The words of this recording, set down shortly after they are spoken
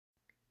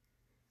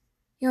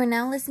You are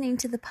now listening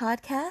to the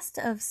podcast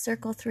of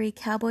Circle 3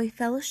 Cowboy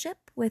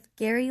Fellowship with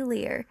Gary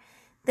Lear.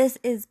 This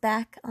is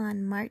back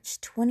on March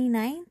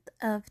 29th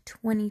of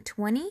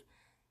 2020,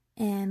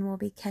 and we'll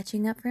be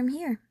catching up from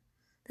here.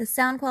 The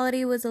sound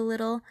quality was a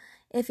little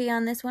iffy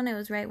on this one. It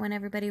was right when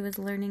everybody was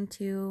learning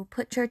to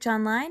put church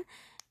online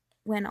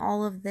when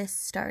all of this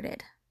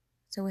started.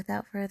 So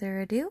without further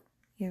ado,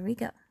 here we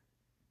go.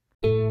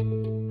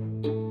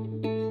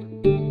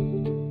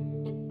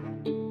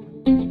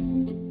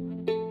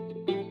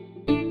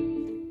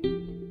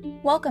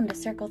 Welcome to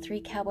Circle 3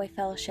 Cowboy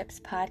Fellowship's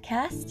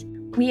podcast.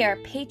 We are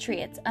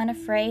patriots,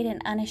 unafraid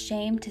and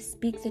unashamed to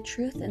speak the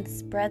truth and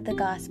spread the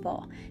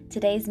gospel.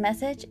 Today's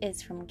message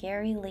is from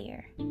Gary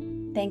Lear.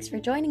 Thanks for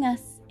joining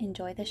us.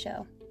 Enjoy the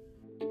show.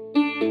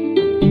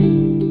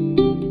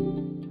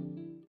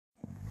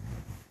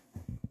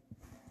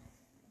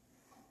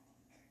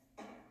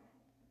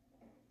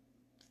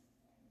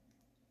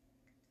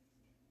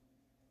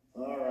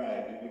 All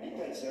right, did we get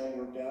that sound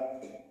worked out?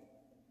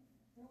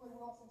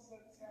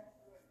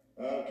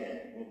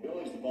 Okay, well,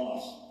 Billy's the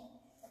boss.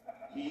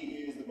 He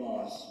is the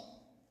boss.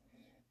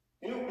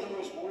 You know,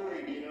 Billy's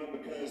worried,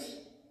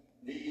 because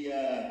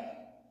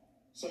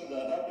some of the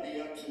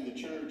uppity-ups in the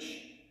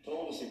church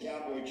told us at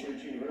Cowboy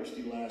Church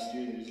University last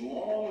year that as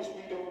long as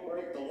we don't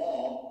break the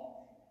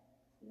law,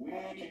 we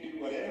can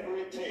do whatever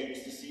it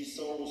takes to see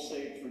souls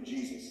saved for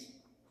Jesus.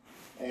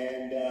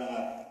 And,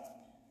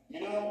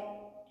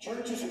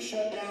 churches are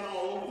shut down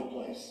all over the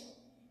place.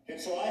 And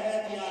so I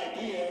had the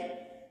idea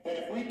that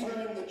if we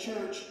turn the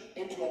church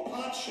into a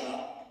pot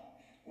shop,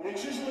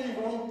 which is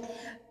legal,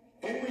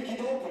 then we can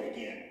open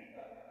again.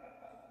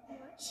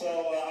 So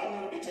I'm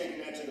going to be taking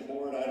that to the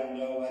board. I don't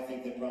know. I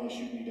think they'll probably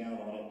shoot me down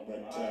on it.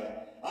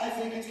 But I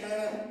think it's kind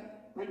of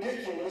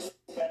ridiculous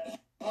that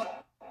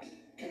pot is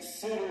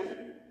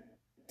considered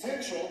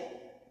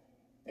essential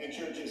and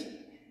church isn't.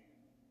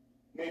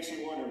 Makes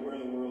you wonder where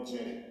the world's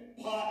headed.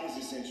 Pot is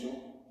essential.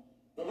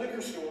 The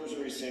liquor stores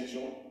are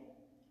essential.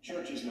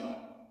 Church is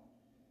not.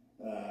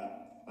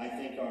 I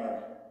think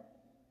our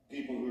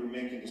people who are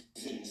making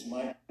decisions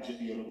might just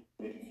be a little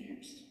bit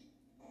confused.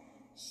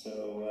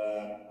 So,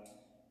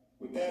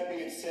 with that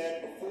being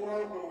said,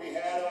 before when we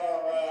had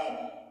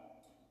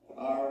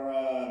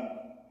our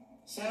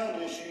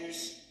sound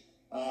issues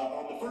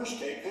on the first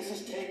take, this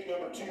is take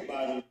number 2,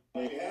 by the way.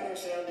 We had our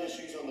sound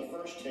issues on the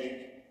first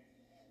take.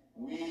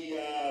 We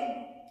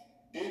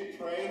did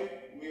pray.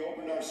 We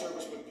opened our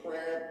service with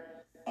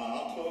prayer.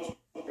 I'll close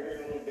with prayer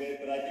in a little bit,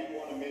 but I do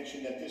want to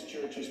mention that this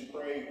church is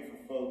praying for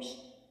folks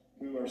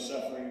who are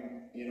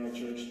suffering in our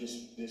church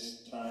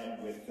this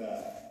time with,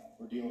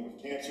 we're dealing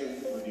with cancer,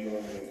 we're dealing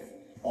with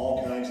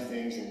all kinds of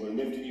things, and we're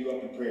lifting you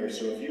up in prayer.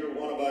 So if you're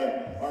one of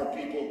our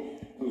people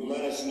who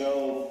let us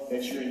know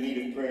that you're in need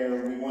of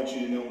prayer, we want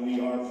you to know we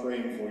are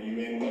praying for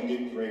you, and we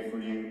did pray for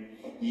you,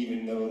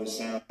 even though the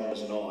sound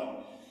wasn't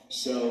on.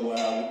 So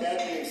with that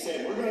being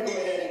said, we're going to go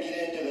ahead and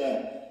get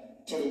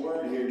into the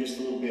word here just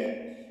a little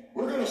bit.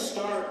 We're going to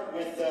start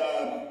with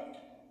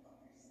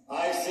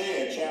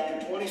Isaiah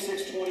chapter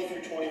 26, 20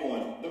 through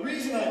 21. The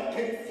reason I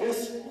picked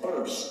this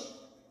verse,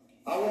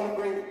 I want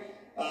to bring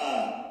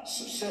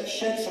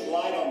shed some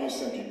light on this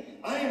subject.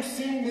 I am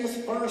seeing this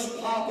verse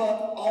pop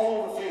up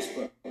all over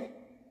Facebook.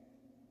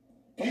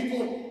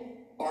 People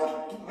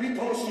are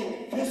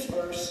reposting this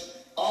verse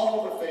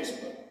all over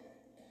Facebook.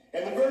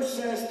 And the verse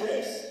says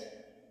this: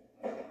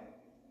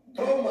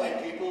 "Go, my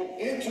people,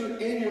 enter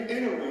in your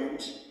inner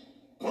rooms,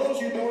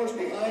 close your doors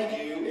behind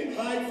you, and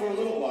hide for a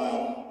little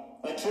while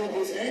until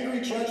his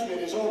angry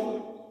judgment is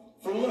over.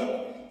 For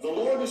look, the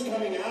Lord is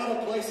coming out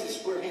of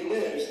places where he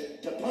lives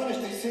to punish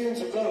the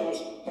sins of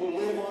those who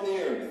live on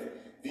the earth.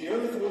 The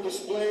earth will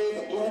display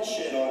the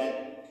bloodshed on it.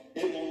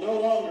 It will no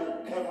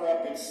longer cover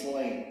up its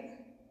slain."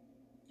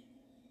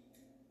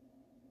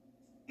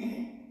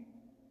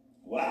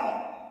 Wow.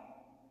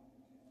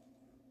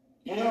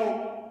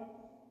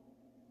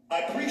 I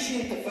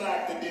appreciate the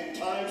fact that in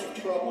times of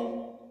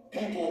trouble,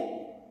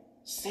 people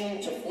seem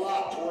to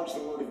flock towards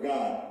the Word of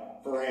God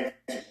for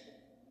answers.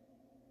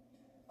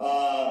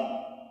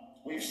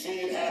 We've seen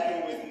it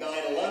happen with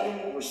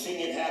 9/11. We're seeing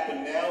it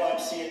happen now. I'm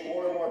seeing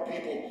more and more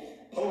people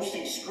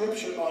posting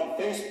scripture on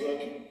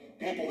Facebook,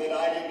 people that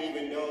I didn't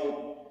even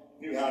know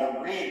knew how to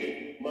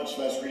read, much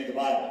less read the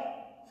Bible.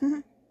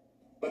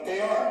 But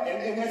they are,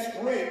 and that's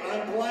great.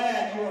 I'm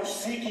glad you are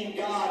seeking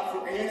God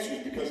for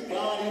answers, because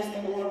God is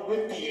the one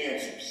with the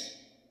answers.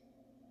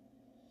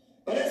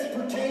 But as it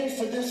pertains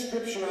to this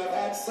scripture,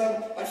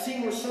 I've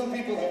seen where some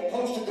people have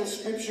posted this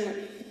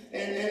scripture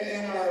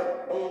and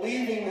are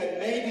believing that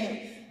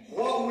maybe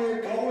what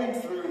we're going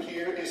through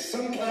here is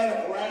some kind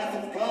of wrath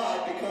of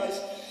God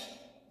because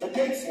the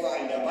dates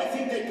lined up. I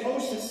think they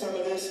posted some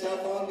of this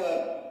stuff on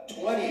the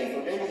 20th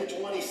or maybe the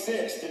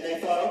 26th, and they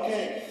thought,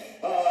 okay,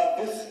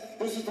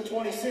 this is the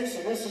 26th,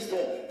 and this is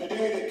the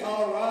day that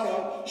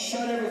Colorado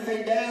shut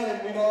everything down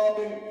and we've all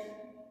been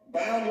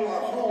bound to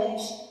our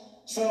homes,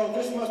 so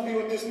this must be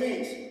what this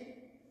means.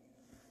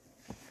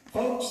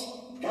 Folks,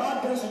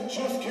 God doesn't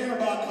just care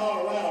about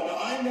Colorado. Now,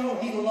 I know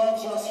he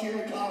loves us here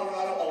in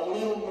Colorado a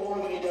little more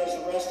than he does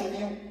the rest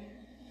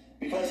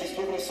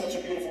is such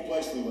a beautiful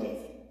place to live.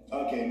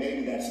 Okay,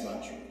 maybe that's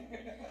not true.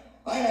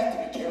 I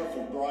have to be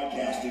careful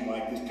broadcasting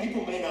like this.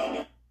 People may not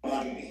know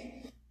about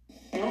me.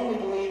 They only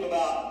believe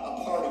about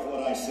a part of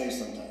what I say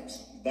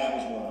sometimes. That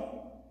was one of them.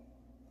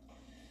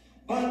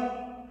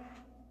 But,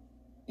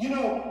 you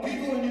know,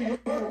 people in New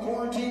York were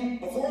quarantined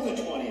before the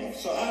 20th.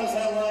 So how does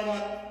that line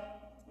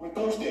up with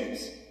those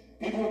days?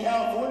 People in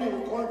California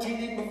were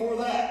quarantined even before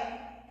that.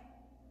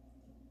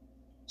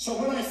 So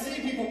when I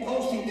see people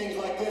posting things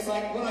like this,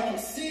 what I can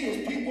see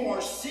is people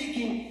are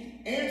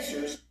seeking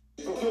answers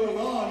for what's going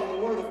on in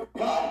the Word of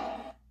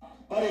God.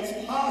 But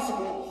it's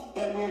possible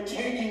that we're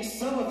taking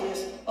some of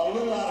this a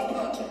little out of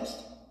context.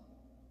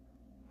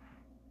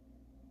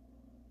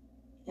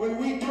 When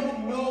we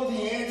don't know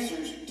the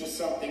answers to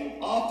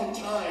something,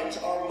 oftentimes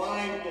our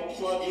mind will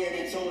plug in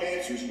its own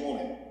answers,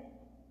 won't it?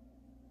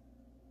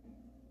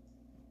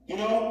 You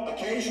know,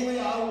 occasionally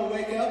I will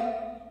wake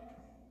up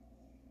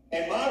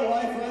and my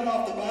wife right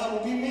off the bat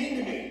will be mean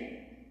to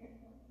me.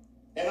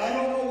 And I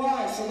don't know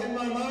why. So then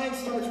my mind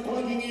starts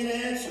plugging in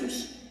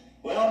answers.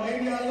 Well,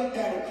 maybe I looked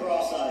at her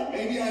cross-eyed.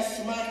 Maybe I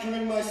smacked her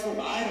in my sleep.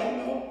 I don't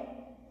know.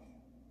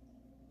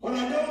 When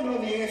I don't know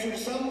the answer to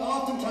something,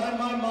 oftentimes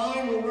my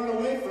mind will run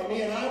away from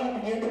me and I will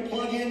begin to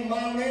plug in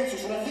my own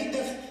answers. And I think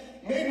that's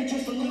maybe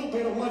just a little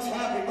bit of what's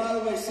happening. By the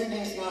way,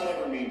 Cindy's not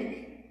ever mean to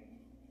me.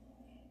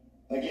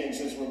 Again,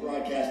 since we're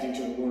broadcasting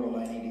to the world,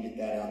 I need to get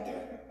that out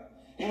there.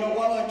 You know,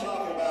 while I'm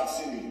talking about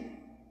Cindy,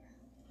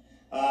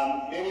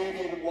 many of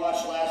you who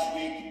watched last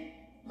week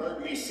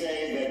heard me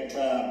say that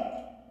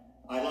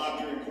I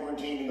locked her in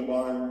quarantine in the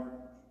barn.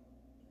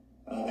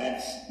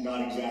 That's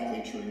not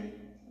exactly true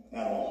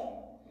at all.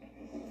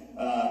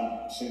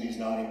 Cindy's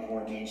not in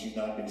quarantine. She's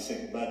not been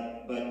sick.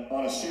 But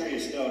on a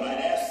serious note, I'd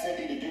asked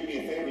Cindy to do me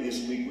a favor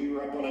this week. We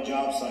were up on a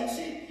job site.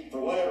 See, for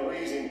whatever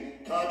reason,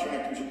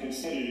 contractors are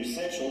considered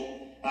essential.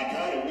 I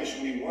kind of wish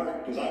we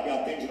weren't, because I've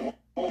got things at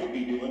home to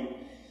be doing.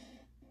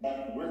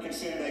 But we're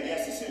considered, I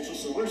guess, essential.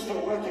 So we're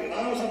still working. And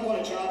I was up on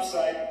a job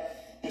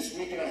site this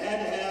week, and I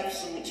had to have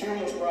some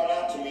materials brought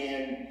out to me.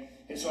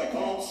 And so I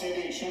called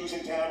Cindy, and she was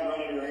in town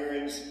running her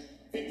errands.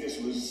 I think this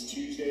was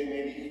Tuesday,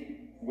 maybe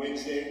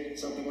Wednesday,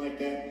 something like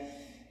that.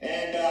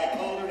 And I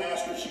called her and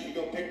asked her if she could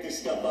go pick this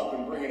stuff up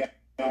and bring it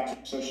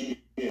out. So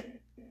she did.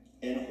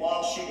 And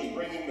while she was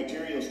bringing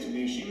materials to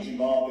me, she was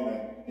involved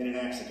in an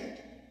accident.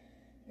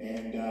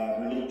 And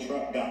her little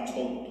truck got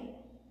totaled.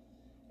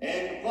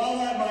 And while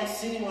that might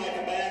seem like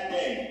a bad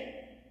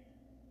day,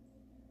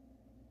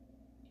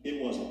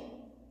 it wasn't.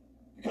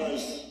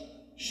 Because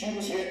she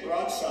was hit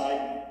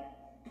broadside,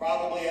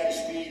 probably at a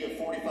speed of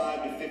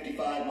 45 to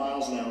 55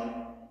 miles an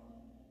hour.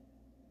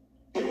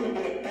 It would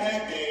have been a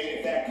bad day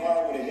if that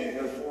car would have hit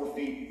her 4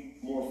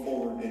 feet more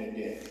forward than it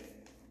did.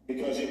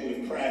 Because it would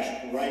have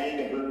crashed right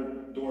into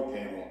her door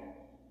panel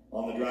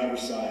on the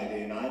driver's side.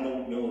 And I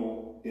don't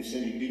know if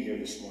Cindy would be here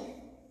this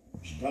morning.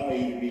 She'd probably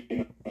either be in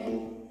the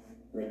hospital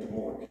or at the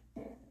morgue.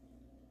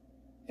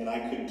 And I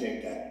couldn't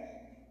take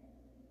that.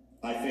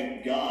 I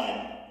thank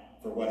God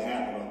for what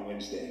happened on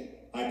Wednesday.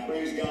 I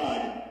praise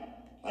God.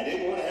 I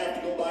didn't want to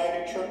have to go buy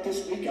a new truck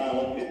this week,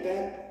 I'll admit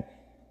that.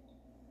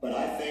 But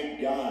I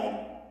thank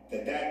God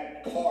that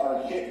that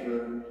car hit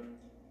her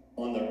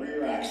on the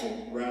rear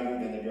axle rather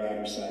than the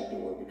driver's side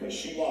door, because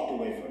she walked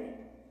away from it.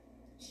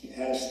 She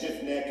had a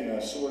stiff neck and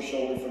a sore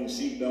shoulder from the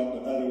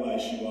seatbelt, but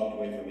otherwise she walked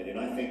away from it. And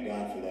I thank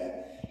God for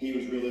that. He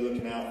was really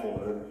looking out for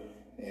her.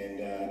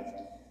 And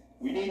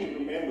we need to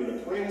remember to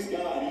praise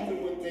God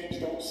even when things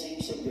don't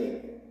seem so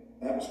good.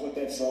 That was what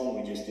that song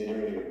we just did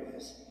earlier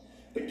was.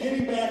 But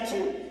getting back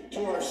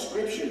to our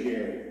scripture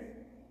here.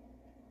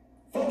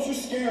 Folks are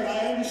scared. I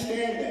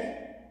understand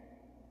that.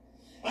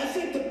 I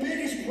think the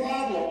biggest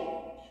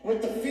problem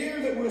with the fear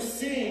that we're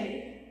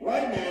seeing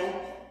right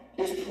now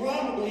is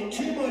probably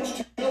too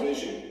much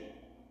television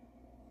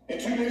and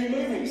too many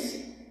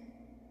movies.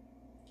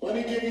 Let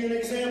me give you an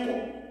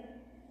example.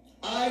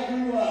 I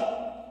grew up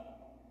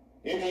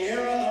in the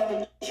era of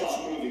the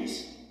Jaws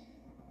movies.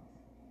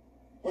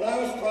 When I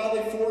was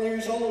probably 4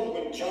 years old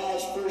when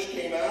Jaws first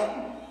came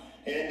out,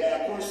 and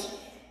of course,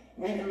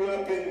 we grew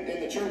up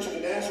in the Church of the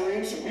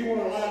Nazarene, so we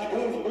weren't allowed to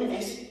go to the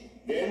movies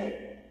then.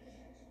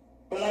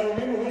 But I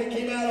remember when it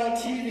came out on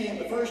TV, and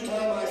the first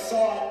time I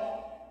saw it,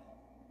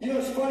 you know,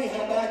 it's funny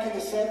how back in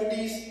the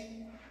 70s,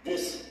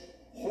 this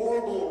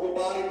horrible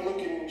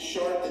robotic-looking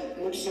shark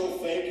that looked so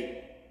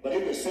fake, but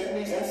in the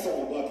 70s, that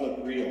son of a buck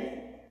looked real.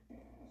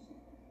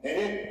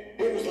 And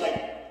it was like,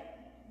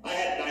 I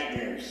had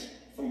nightmares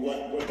from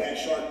what that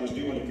shark was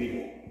doing to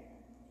people.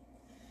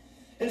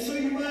 And so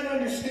you might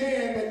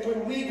understand that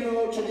when we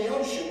go to the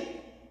ocean,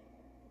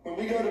 when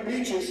we go to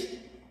beaches,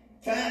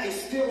 that is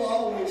still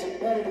always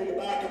embedded in the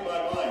back of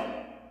my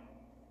mind.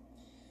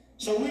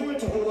 So we went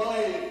to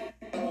Hawaii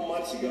a couple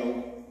months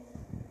ago,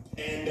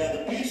 and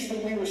the beach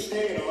that we were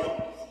staying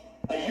on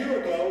a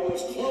year ago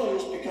was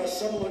closed because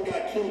someone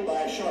got killed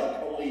by a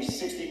shark only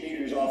 60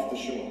 meters off the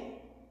shore.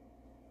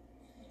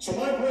 So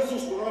my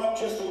bristles were up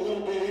just a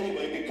little bit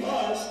anyway,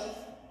 because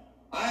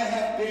I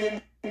have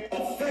been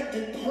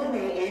affected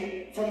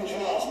permanently from the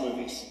Jaws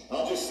movies.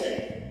 I'll just say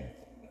it.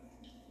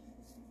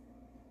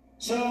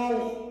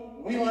 So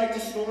we like to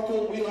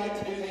snorkel, we like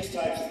to do these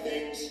types of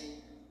things.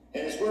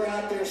 And as we're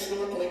out there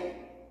snorkeling,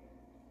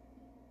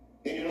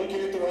 and you're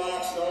looking at the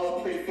rocks and all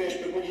the pretty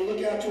fish, but when you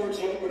look out towards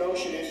the open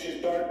ocean, it's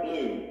just dark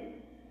blue.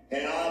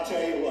 And I'll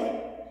tell you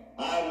what,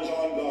 I was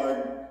on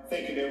guard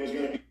thinking there was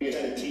going to be a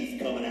set of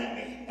teeth coming at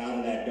me out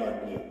of that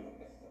dark blue.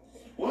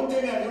 One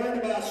thing I've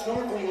learned about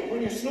snorkeling is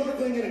when you're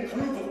snorkeling in a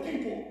group of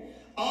people,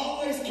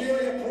 always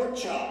carry a pork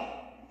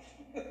chop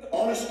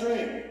on a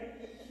string.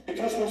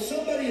 Because when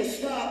somebody is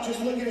stopped just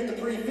looking at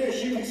the pretty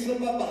fish, you can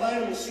slip up behind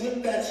them and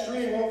slip that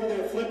string over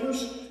their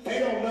flippers. They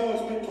don't know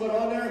it's been put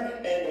on there,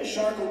 and the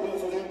shark will go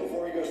for them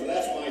before he goes. Well,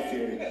 that's my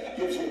theory.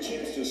 Gives you a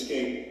chance to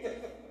escape.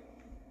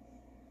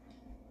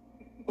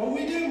 But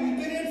we do. We've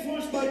been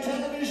influenced by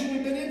television.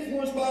 We've been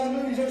influenced by the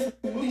movies. There's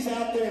some movies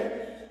out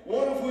there,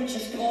 one of which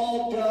is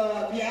called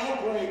The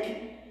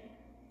Outbreak.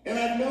 And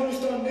I've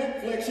noticed on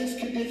Netflix,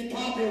 it's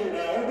popular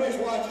now. Everybody's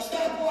watching.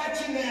 Stop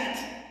watching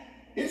that.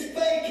 It's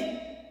fake.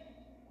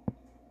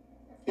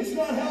 It's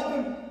not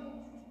helping.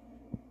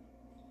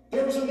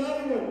 There was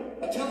another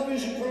one, a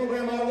television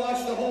program I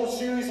watched the whole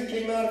series that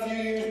came out a few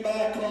years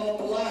back called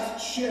The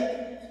Last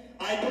Ship.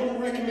 I don't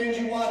recommend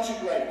you watch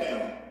it right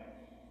now.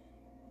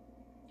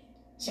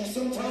 See,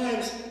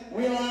 sometimes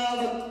we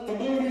allow the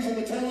movies and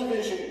the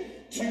television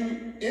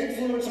to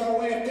influence our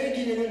way of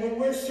thinking, and then when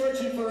we're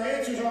searching for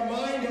answers, our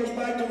mind goes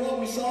back to what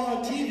we saw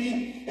on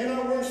TV, and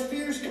our worst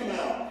fears come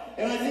out.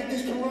 And I think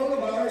this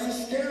coronavirus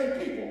is scaring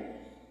people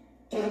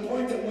to the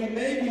point that we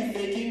may be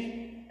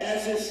thinking,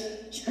 as this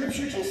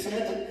scripture just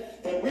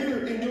said, that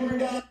we're enduring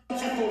God's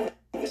wrath over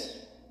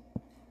this.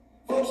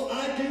 Folks,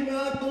 I do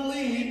not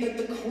believe that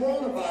the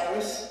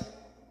coronavirus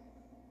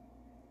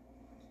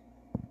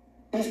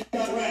is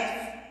God's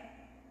wrath.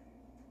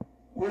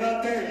 We're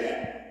not there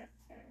yet.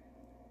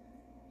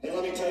 And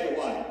let me tell you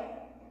why.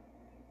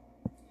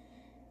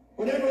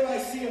 Whenever I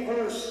see a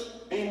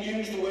verse being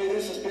used the way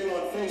this has been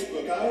on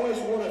Facebook, I always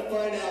want to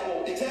find out,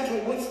 well,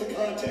 exactly what's the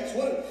context?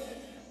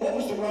 What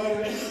was the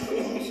writer,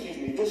 excuse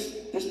me,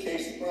 this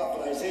case, the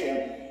prophet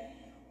Isaiah,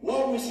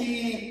 what was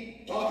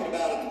he talking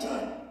about at the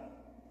time?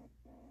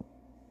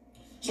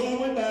 So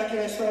I went back and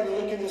I started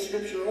looking the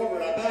scripture over,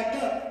 and I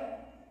backed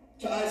up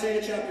to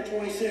Isaiah chapter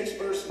 26,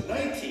 verse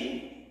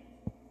 19,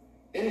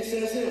 and it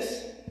says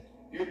this: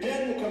 your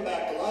dead will come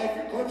back to life,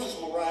 your corpses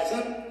will rise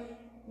up,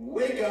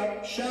 wake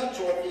up, shout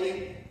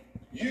joyfully,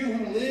 you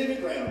who live in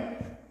the ground,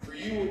 for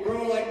you will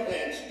grow like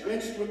plants,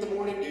 drenched with the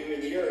morning dew,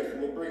 and the earth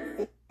will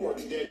bring forth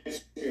its dead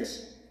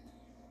spirits.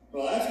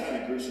 Well, that's kind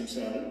of gruesome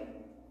sounding.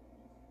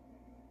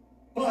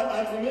 But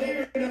I'm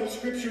familiar enough with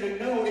Scripture to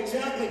know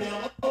exactly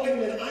now, oh, wait a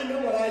minute, I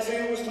know what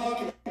Isaiah was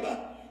talking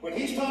about. When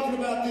he's talking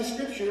about this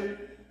Scripture,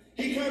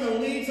 he kind of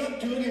leads up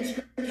to it in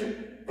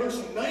Scripture,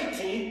 verse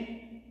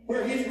 19,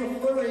 where he's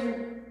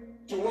referring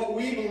to what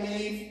we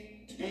believe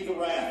to be the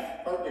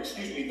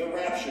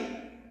rapture.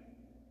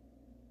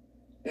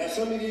 Now,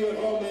 some of you at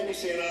home may be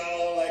saying,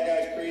 oh, that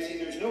guy's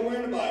crazy. There's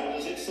nowhere in the Bible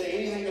does it say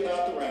anything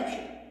about the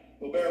rapture.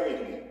 Well, bear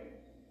with me.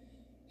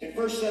 In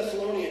 1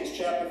 Thessalonians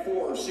chapter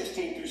 4,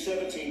 16 through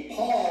 17,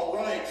 Paul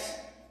writes,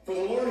 for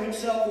the Lord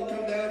himself will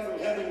come down from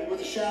heaven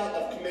with a shout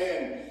of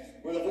command,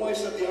 with the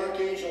voice of the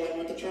archangel, and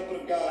with the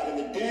trumpet of God, and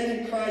the dead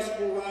in Christ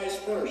will rise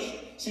first.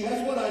 See,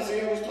 that's what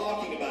Isaiah was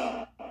talking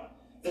about.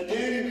 The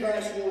dead in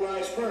Christ will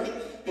rise first.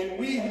 Then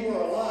we who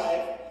are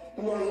alive,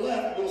 who are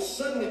left, will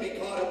suddenly be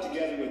caught up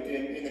together with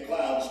them in the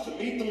clouds to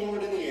meet the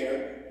Lord in the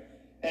air,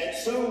 and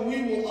so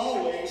we will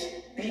always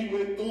be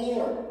with the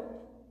Lord.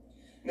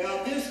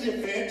 Now, this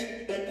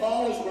event that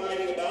Paul is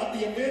writing about,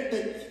 the event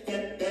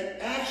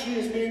that actually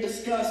is being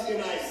discussed in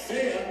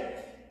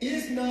Isaiah,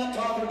 is not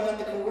talking about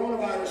the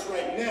coronavirus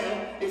right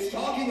now. It's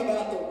talking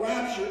about the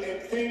rapture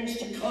and things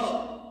to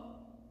come.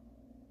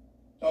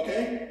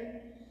 Okay?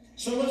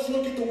 So let's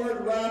look at the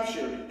word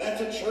rapture.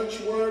 That's a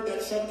church word.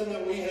 That's something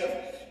that we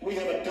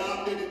have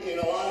adopted in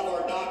a lot of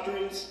our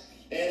doctrines.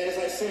 And as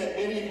I said,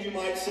 many of you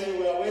might say,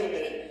 well, wait a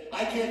minute,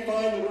 I can't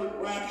find the word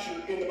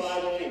rapture in the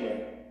Bible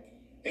anywhere.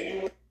 And you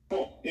won't.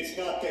 It's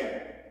not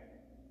there.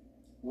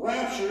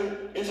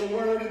 Rapture is a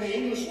word in the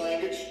English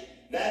language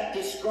that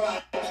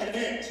describes an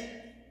event.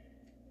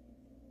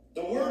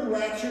 The word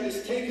rapture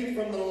is taken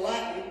from the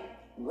Latin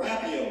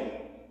rapio,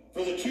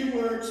 for the two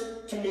words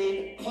to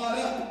mean caught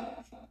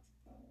up,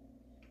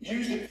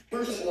 used in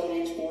 1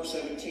 Thessalonians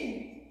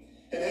 4:17,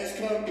 and has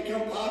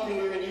become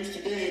popular and used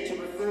today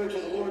to refer to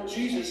the Lord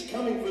Jesus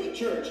coming for the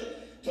church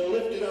to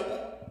lift it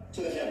up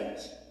to the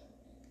heavens.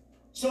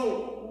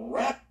 So,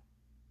 rapio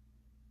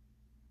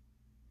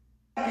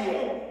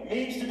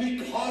means to be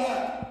caught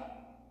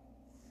up.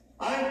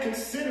 I'm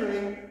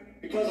considering,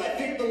 because I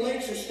think the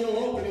lakes are still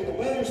open and the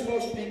weather's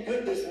supposed to be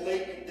good this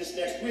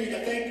next week,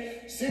 I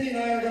think Cindy and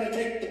I are going to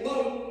take the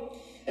boat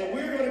and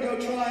we're going to go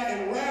try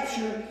and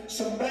rapture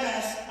some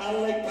bass out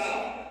of Lake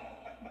Powell.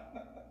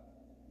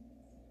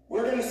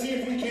 We're going to see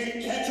if we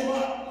can't catch them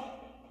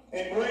up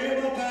and bring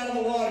them up out of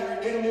the water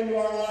and get them into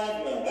our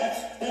live well.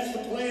 That's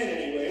the plan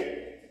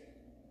anyway.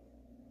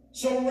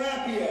 So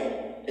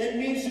rapio, it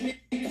means to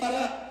be caught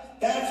up.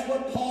 That's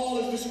what Paul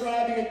is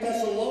describing in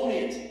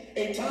Thessalonians. And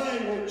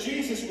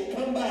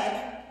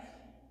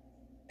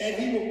And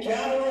he will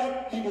gather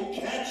up, he will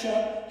catch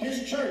up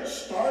his church,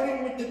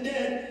 starting with the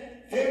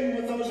dead, then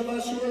with those of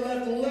us who are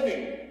left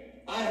living.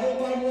 I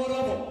hope I'm one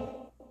of them.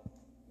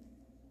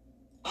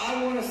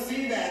 I want to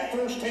see that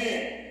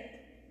firsthand.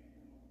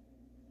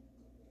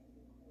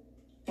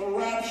 The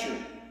rapture.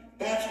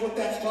 That's what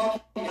that's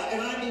talking about.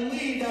 And I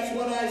believe that's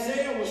what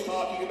Isaiah was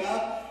talking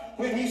about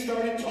when he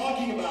started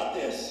talking about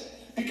this.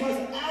 Because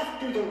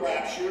after the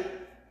rapture,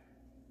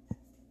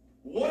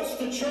 once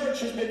the church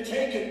has been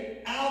taken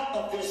out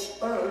of this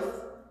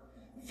earth,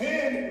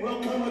 then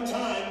will come a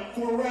time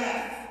for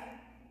wrath.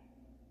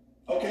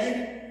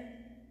 Okay?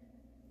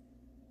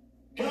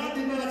 God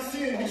did not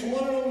send his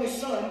one and only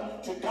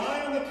Son to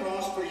die on the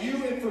cross for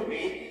you and for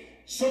me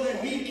so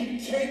that he can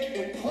take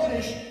and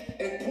punish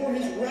and pour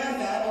his wrath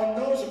out on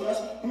those of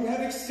us who have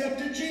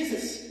accepted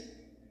Jesus.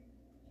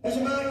 As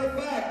a matter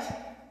of fact,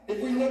 if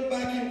we look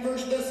back in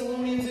 1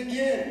 Thessalonians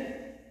again,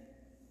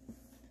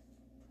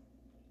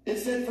 it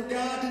said, "For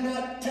God did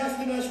not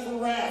destine us for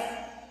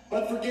wrath,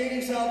 but for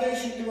gaining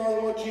salvation through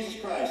our Lord Jesus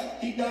Christ.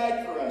 He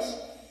died for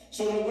us,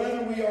 so that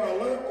whether we are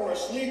alert or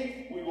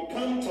asleep, we will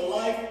come to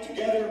life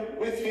together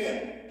with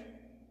him."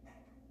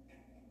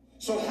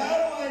 So how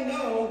do I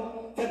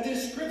know that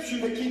this scripture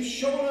that keeps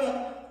showing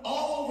up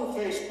all over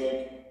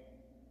Facebook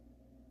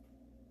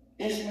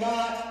is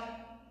not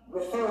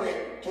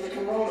referring to the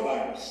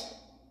coronavirus?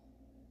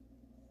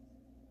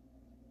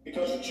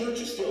 Because the church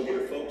is still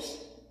here, folks.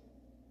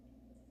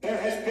 There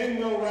has been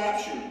no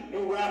rapture, no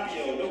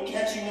rapio, no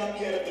catching up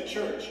yet of the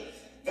church.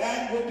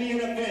 That will be an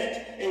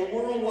event, a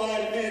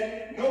worldwide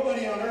event.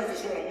 Nobody on earth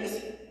is going to miss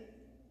it.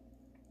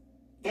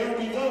 There will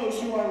be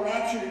those who are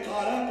raptured and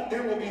caught up, but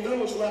there will be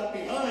those left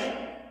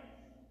behind.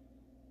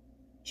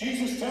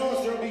 Jesus tells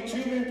us there will be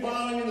two men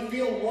plowing in the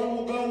field. One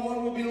will go,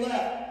 one will be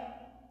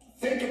left.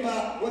 Think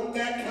about what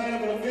that kind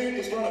of an event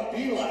is going to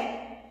be like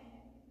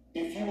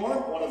if you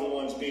aren't one of the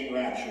ones being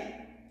raptured.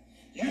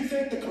 You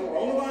think the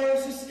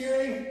coronavirus is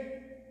scary?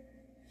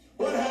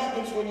 What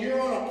happens when you're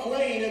on a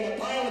plane and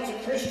the pilot's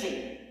a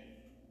Christian?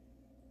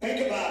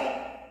 Think about it.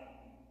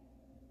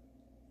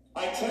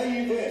 I tell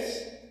you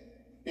this,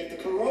 if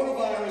the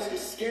coronavirus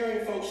is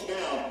scaring folks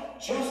now,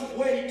 just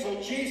wait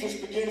till Jesus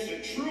begins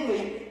to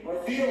truly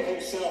reveal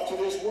himself to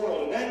this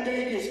world. And that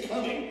day is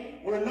coming.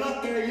 We're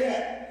not there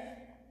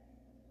yet.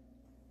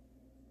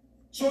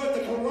 So if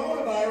the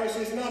coronavirus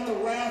is not the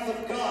wrath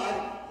of God,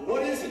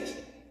 what is it?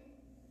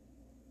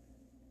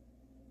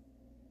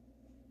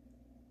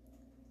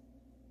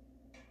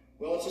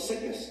 Well, it's a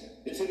sickness.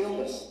 It's an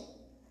illness.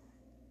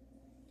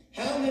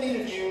 How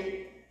many of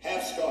you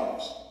have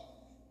scars?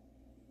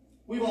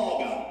 We've all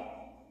got them.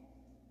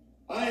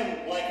 I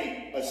am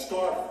like a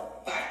scar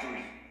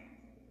factory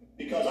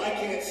because I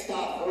can't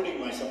stop hurting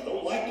myself. I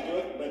don't like to do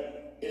it,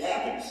 but it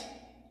happens.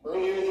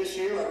 Earlier this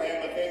year, I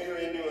ran my finger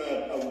into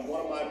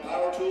one of my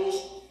power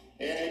tools,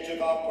 and it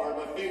took off part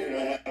of my finger, and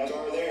I had a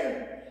scar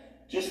there.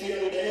 Just the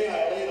other day,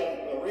 I laid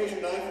a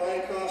razor knife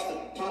right across the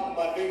top of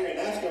my finger, and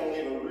that's going to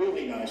leave a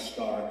really nice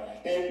scar.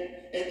 And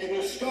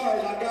there's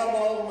scars, I've got them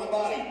all over my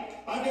body.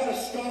 I've got a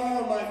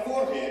scar on my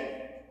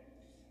forehead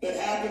that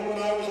happened when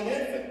I was an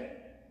infant.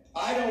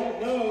 I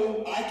don't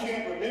know, I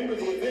can't remember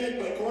the event,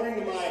 but according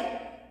to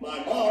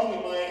my mom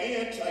and my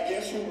aunt, I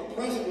guess, who were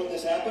present when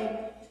this happened,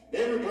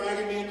 they were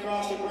dragging me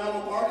across the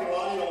gravel parking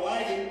lot in a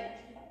wagon.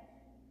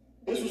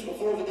 This was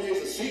before the days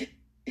of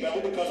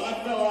seatbelt, because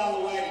I fell out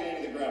of the wagon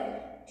into the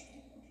gravel.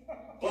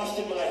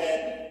 Busted my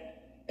head,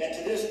 and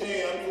to this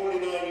day I'm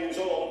 49 years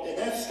old, and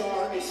that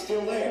scar is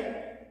still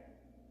there.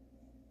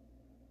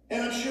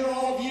 And I'm sure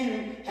all of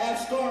you have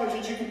scars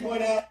that you can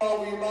point out all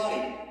over your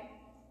body.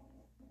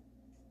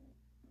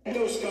 In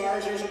those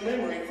scars, there's a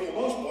memory, for the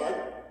most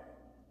part,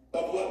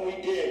 of what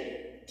we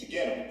did to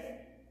get them.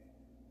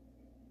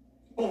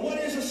 But what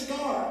is a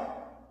scar?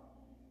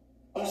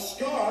 A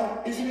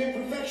scar is an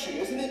imperfection,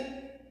 isn't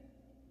it?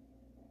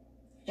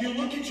 You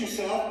look at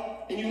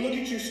yourself, and you look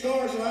at your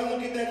scars, and I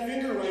look at that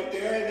finger right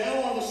there, and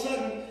now all of a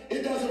sudden,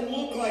 it doesn't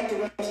look like the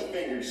rest of the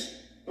fingers.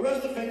 The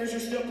rest of the fingers are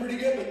still pretty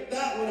good, but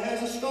that one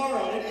has a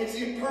scar on it. It's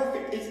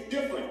imperfect. It's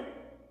different.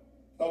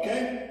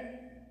 Okay?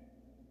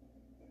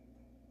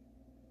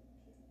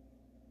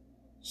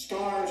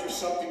 Scars are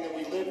something that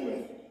we live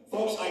with.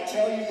 Folks, I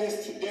tell you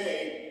this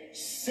today,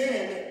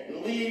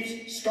 sin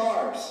leaves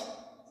scars.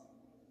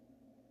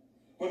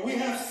 When we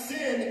have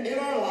sin in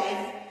our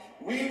life,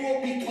 we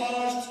will be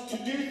caused to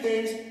do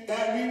things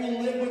that we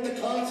will live with the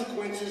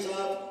consequences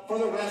of for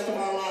the rest of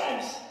our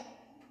lives.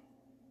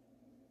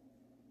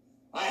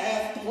 I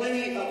have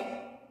plenty of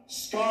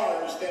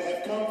scars that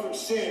have come from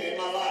sin in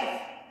my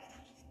life.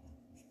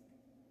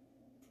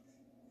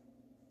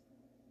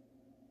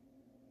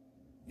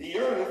 The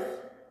earth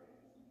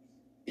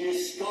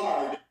is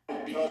scarred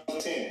because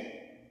of sin.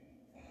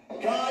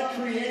 God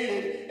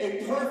created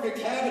a perfect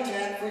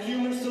habitat for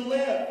humans to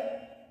live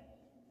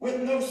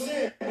with no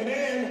sin.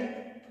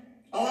 Man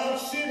allowed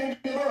sin into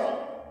the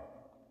world.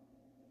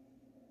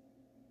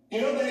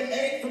 You know, they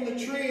ate from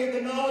the tree of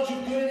the knowledge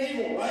of good and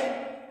evil,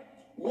 right?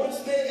 Once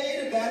they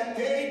ate of that,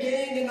 they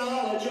gained the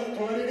knowledge of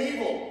good and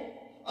evil.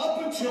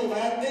 Up until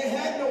that, they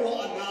had no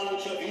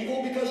knowledge of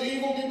evil because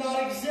evil did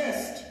not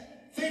exist.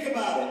 Think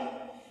about it.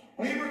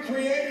 We were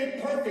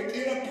created perfect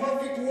in a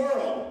perfect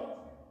world.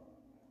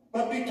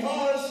 But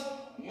because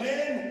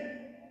man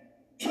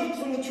took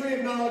from the tree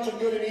of knowledge of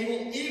good and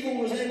evil,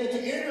 evil was able to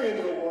enter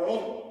into the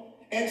world,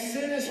 and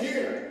sin is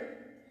here.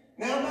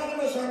 Now none of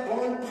us are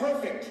born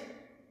perfect.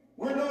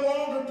 We're no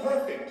longer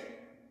perfect.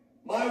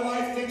 My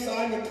wife thinks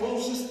I'm the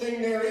closest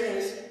thing there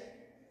is,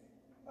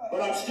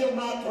 but I'm still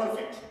not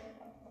perfect.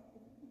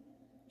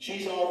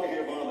 She's over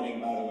here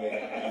vomiting, by the way,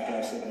 after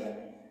I said that.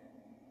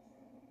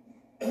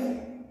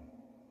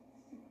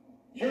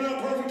 You're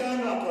not perfect,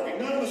 I'm not perfect.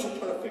 None of us are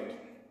perfect.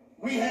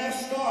 We have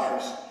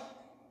scars.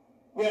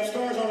 We have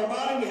scars on our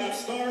body, we have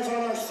scars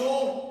on our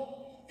soul.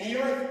 The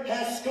earth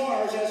has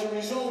scars as a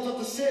result of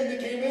the sin that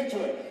came into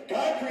it.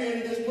 God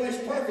created this place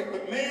perfect,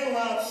 but man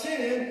allowed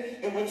sin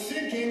in, and when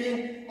sin came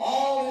in,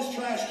 all his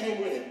trash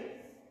came with it.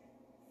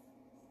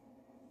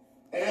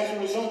 And as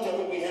a result of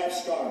it, we have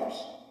scars.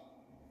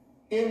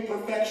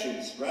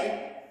 Imperfections,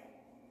 right?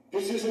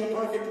 This isn't a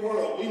perfect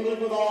world. We live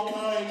with all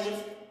kinds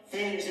of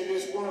things in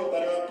this world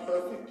that are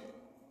imperfect.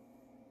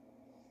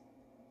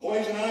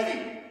 Poison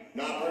ivy,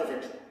 not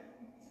perfect.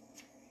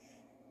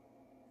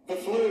 The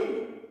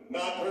flu,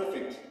 not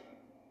perfect.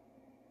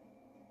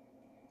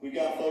 We've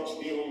got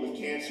folks dealing with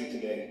cancer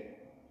today.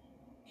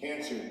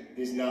 Cancer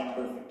is not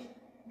perfect.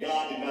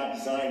 God did not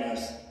design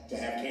us to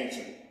have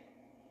cancer.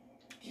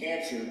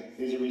 Cancer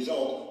is a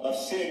result of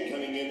sin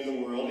coming into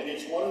the world, and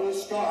it's one of the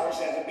scars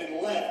that have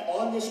been left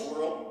on this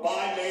world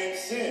by man's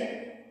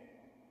sin.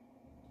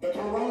 The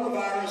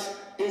coronavirus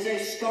is a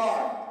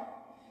scar.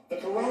 The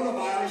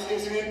coronavirus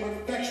is an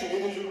imperfection.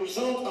 It is a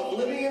result of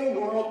living in a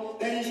world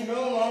that is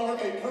no longer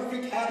a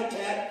perfect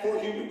habitat for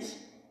humans.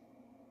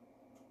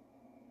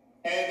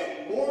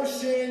 And the more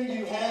sin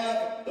you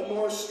have, the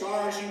more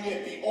scars you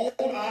get. The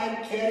older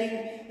I'm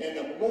getting, and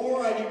the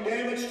more I do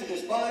damage to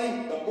this body,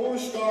 the more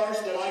scars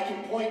that I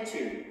can point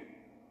to.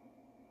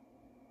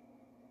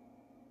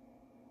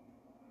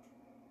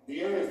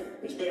 The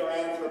earth has been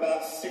around for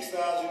about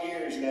 6,000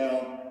 years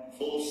now,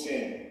 full of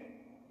sin.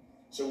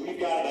 So we've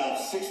got about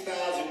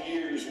 6,000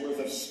 years worth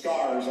of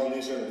scars on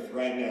this earth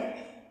right now.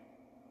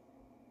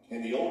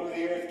 And the older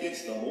the earth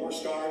gets, the more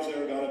scars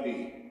there are going to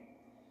be.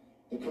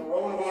 The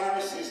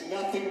coronavirus is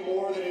nothing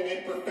more than an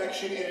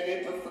imperfection in an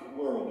imperfect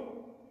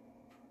world.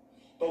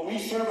 But we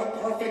serve a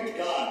perfect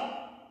God.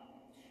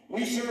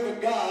 We serve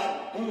a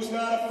God who is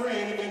not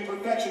afraid of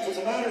imperfections. As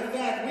a matter of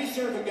fact, we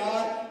serve a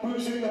God who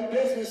is in the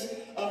business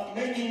of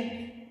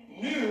making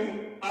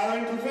new our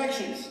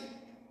imperfections.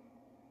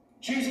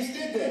 Jesus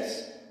did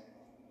this.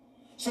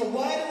 So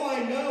why do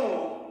I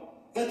know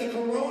that the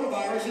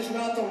coronavirus is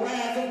not the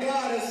wrath of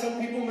God, as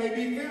some people may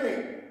be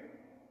fearing?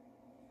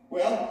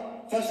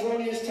 Well,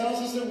 Thessalonians tells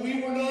us that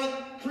we were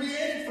not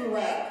created for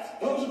wrath.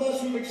 Those of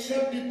us who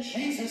accepted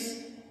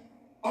Jesus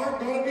aren't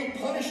going to be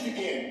punished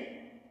again.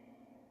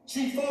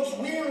 See, folks,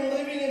 we are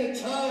living in a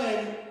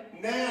time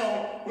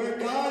now where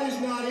God is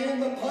not in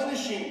the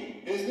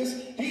punishing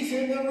business. He's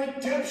in the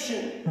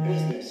redemption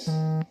business.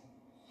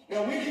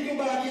 Now, we can go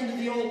back into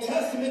the Old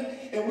Testament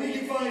and we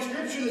can find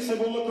scripture that said,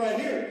 well, look right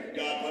here.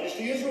 God punished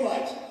the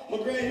Israelites.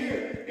 Look right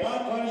here.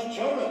 God punished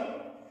Jonah.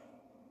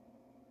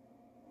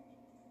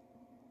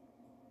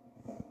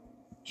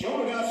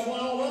 Jonah got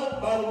swallowed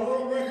up by the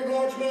world record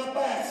largemouth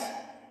bass.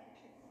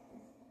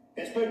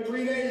 It spent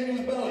 3 days in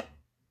his belly.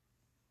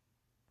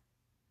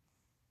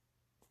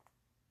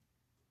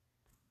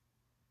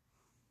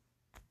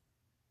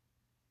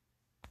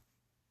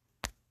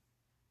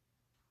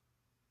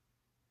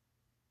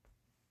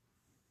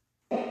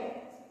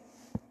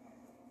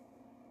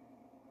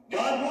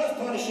 God was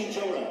punishing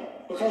Jonah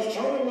because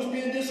Jonah was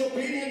being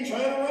disobedient and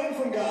trying to run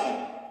from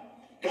God.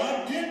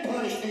 God did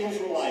punish the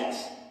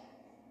Israelites.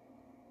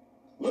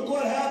 Look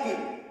what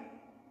happened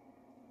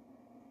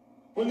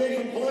when they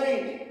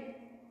complained.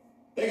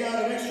 They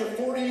got an extra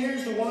 40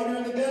 years to wander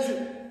in the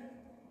desert.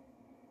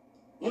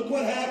 Look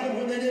what happened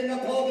when they didn't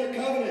uphold their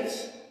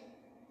covenants.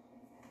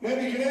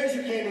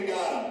 Nebuchadnezzar came and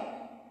got them.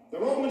 The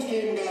Romans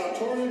came and got them,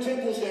 tore their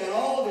temples down,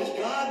 all of this.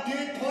 God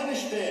did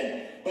punish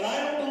them, but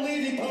I don't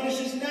believe he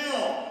punishes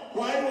now.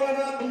 Why do I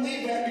not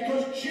believe that?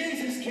 Because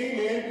Jesus came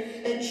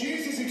in and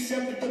Jesus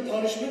accepted the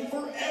punishment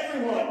for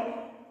everyone.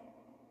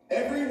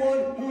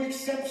 Everyone who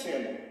accepts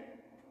him.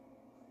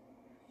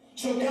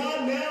 So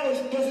God now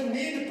doesn't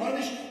need to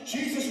punish.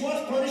 Jesus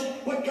was punished.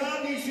 What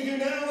God needs to do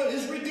now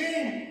is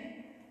redeem.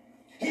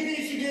 He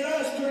needs to get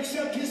us to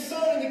accept his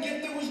Son, the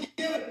gift that was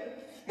given.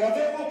 Now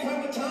there will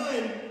come a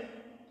time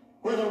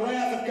where the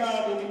wrath of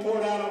God will be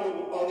poured out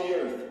on the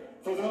earth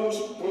for those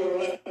who are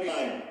left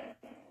behind.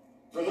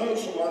 For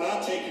those who are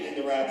not taken in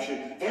the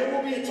rapture, there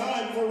will be a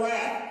time for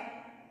wrath.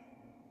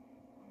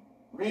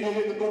 Read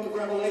it in the book of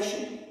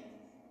Revelation.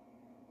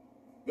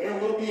 There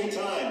will be a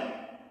time.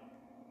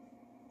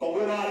 But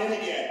we're not in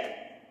it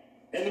yet.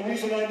 And the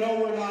reason I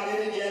know we're not in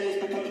it yet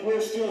is because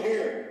we're still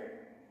here.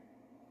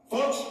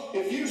 Folks,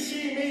 if you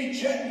see me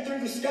jetting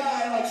through the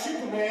sky like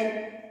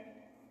Superman,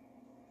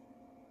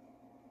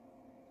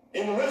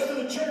 and the rest of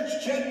the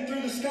church jetting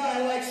through the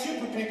sky like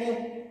super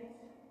people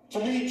to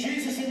meet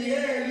Jesus in the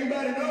air, you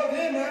better know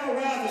then now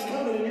wrath is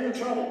coming and you're in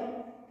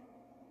trouble.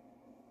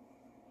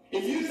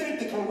 If you think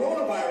the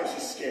coronavirus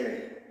is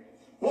scary,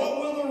 what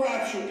will the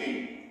rapture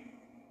be?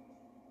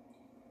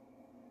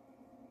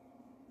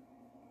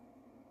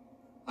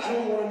 I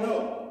don't want to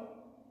know.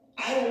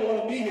 I don't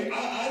want to be here.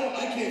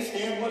 I can't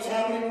stand what's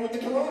happening with the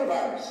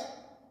coronavirus.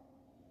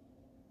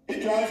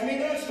 It drives me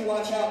nuts to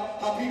watch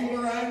how people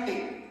are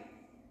acting.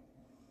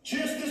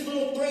 Just this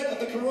little threat of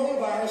the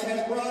coronavirus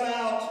has brought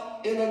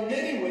out, in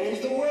many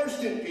ways, the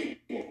worst in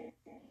people.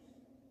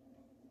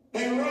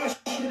 They rush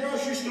to the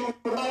grocery store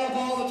to buy up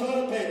all the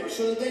toilet paper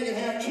so that they can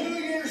have 2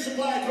 years'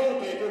 supply of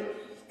toilet paper.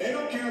 They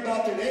don't care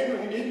about their neighbor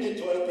who didn't get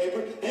toilet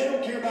paper. They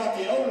don't care about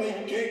the elderly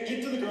who can't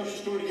get to the grocery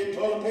store to get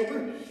toilet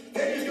paper.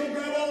 They just go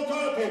grab all the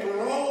toilet paper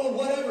or all of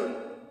whatever.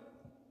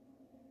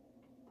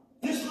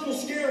 This little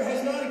scare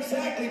has not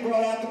exactly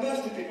brought out the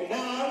best in people.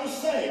 Now, I will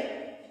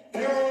say,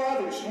 there are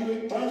others who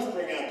it does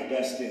bring out the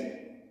best in.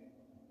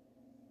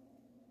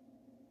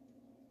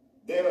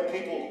 There are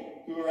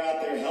people who are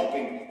out there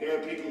helping. There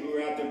are people who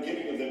are out there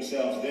giving of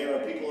themselves. There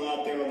are people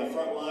out there on the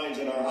front lines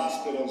in our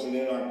hospitals and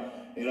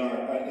in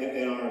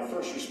our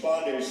first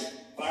responders,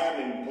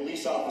 firemen,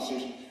 police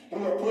officers,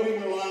 who are putting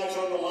their lives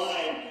on the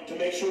line to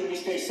make sure we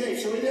stay safe.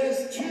 So it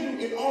is, too,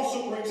 it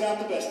also brings out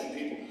the best in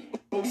people.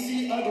 But we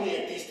see ugly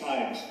at these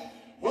times.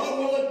 What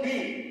will it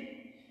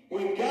be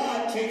when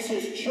God takes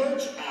his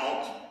church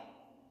out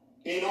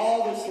and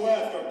all that's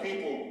left are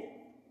people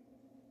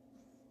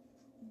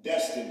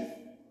destined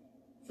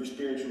for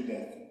spiritual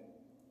death?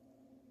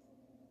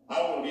 I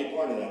don't want to be a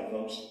part of that,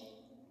 folks.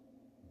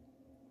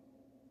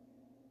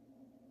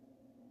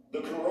 The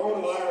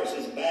coronavirus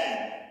is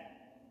bad,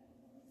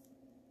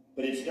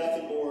 but it's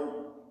nothing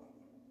more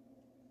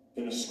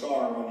than a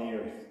scar on the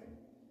earth.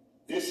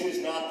 This is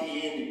not the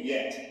end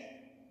yet.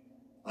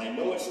 I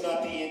know it's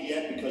not the end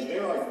yet because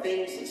there are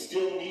things that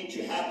still need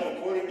to happen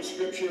according to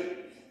Scripture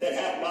that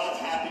have not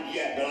happened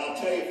yet. But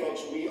I'll tell you,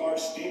 folks, we are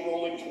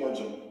steamrolling towards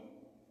them.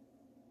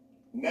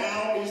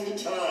 Now is the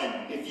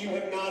time. If you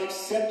have not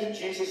accepted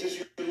Jesus as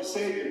your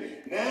Savior,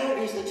 now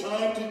is the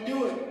time to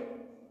do it.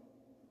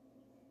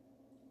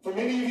 For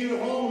many of you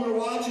at home who are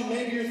watching,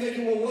 maybe you're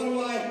thinking, well,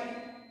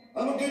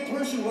 I'm a good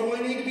person. What do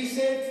I need to be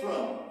saved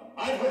from?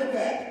 I've heard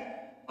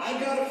that. I've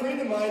got a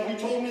friend of mine who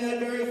told me that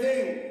very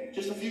thing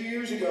just a few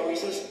years ago. He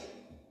says,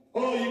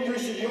 oh, you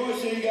Christians, you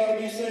always say you got to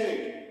be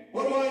saved.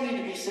 What do I need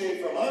to be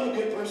saved from? I'm a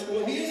good person.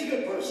 Well, he is a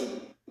good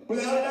person.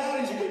 Without a doubt,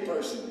 he's a good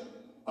person.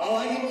 I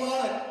like him a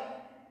lot.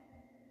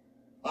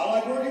 I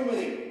like working with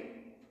him.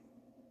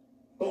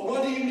 But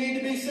what do you need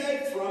to be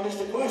saved from is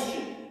the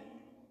question.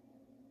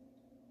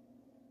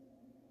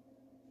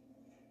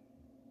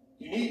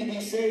 You need to be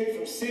saved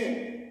from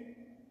sin.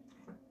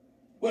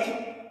 Well,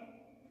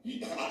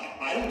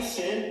 I don't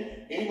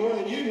sin any more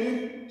than you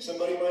do.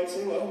 Somebody might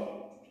say,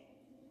 well,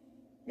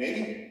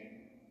 maybe.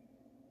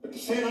 But the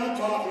sin I'm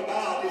talking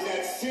about is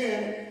that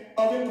sin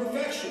of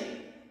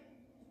imperfection.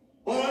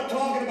 What I'm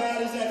talking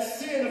about is that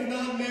sin of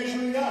not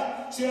measuring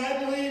up. See,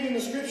 I believe in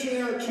the Scripture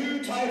there are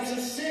two types of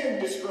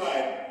sin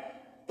described.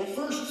 The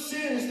first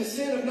sin is the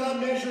sin of not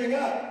measuring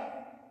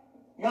up,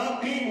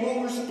 not being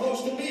what we're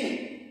supposed to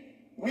be.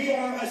 We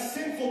are a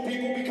sinful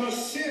people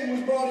because sin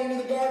was brought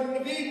into the Garden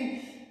of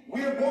Eden.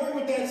 We are born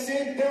with that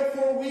sin,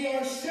 therefore we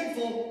are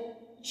sinful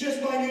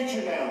just by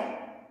nature now.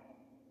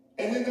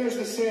 And then there's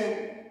the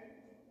sin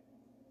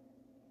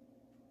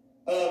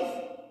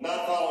of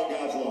not following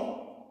God's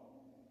law,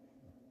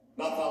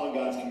 not following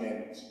God's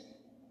commandments.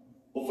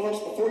 Well, folks,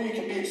 before you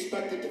can be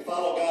expected to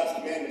follow God's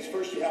commandments,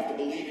 first you have to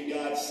believe in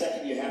God.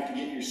 Second, you have to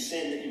get your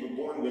sin that you were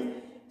born with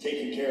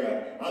taken care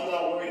of. I'm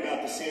not worried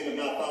about the sin of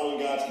not following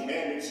God's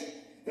commandments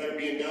that are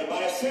being done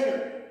by a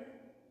sinner.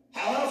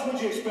 How else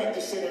would you expect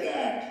a sinner to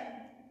act?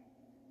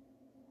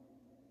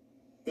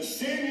 The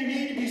sin you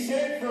need to be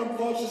saved from,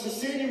 folks, is the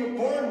sin you were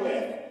born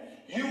with.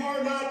 You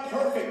are not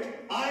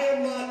perfect. I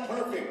am not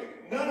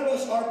perfect. None of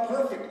us are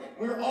perfect.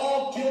 We're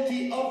all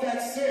guilty of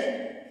that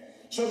sin.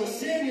 So the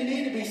sin you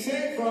need to be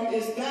saved from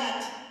is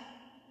that.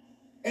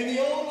 And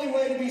the only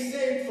way to be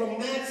saved from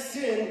that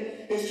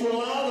sin is to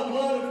allow the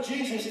blood of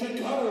Jesus to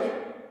cover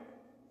it.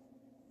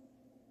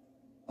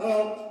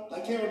 I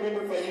can't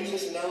remember if I used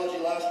this analogy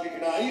last week or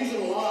not. I use it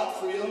a lot.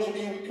 For those of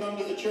you who come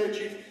to the church,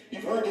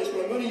 you've heard this,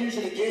 but I'm going to use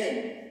it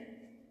again.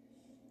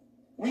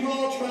 We've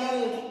all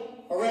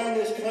traveled around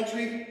this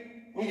country.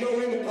 We go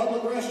into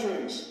public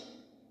restrooms.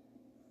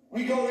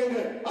 We go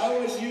into, I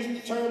always use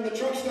the term, the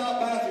truck stop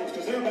bathrooms,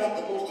 because they're about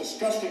the most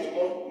disgusting of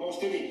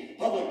most any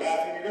public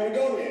bathroom you're going to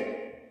go in.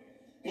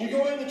 And you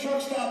go in the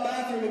truck stop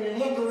bathroom and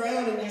you look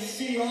around and you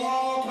see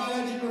all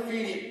kinds of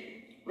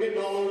graffiti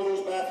written all over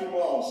those bathroom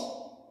walls.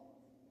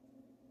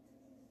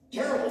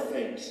 Terrible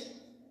things.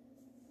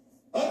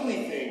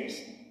 Ugly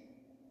things.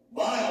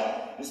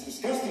 Vile, just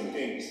disgusting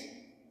things.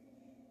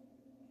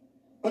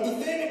 But the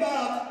thing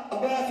about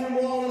a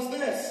bathroom wall is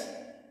this.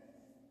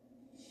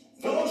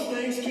 Those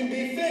things can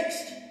be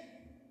fixed.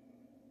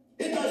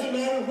 It doesn't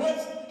matter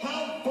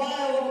how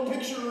vile of a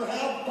picture or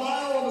how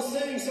vile of a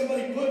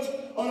somebody puts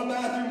on a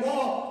bathroom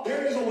wall,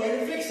 there is a way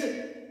to fix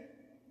it.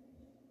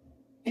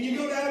 And you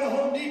go down to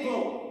Home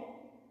Depot,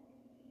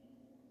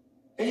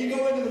 and you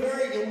go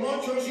into in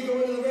Montrose, you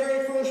go into the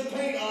very first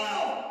paint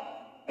aisle.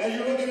 As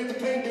you're looking at the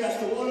paint desk,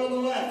 the one on the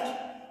left.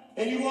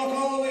 And you walk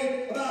all the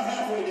way, about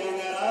halfway down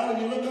that aisle,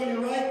 and you look on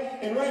your right,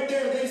 and right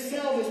there they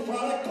sell this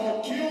product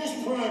called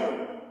Kilz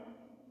Primer.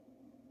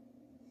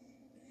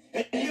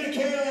 And you get a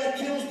can of that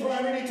Kilz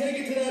Primer, and you take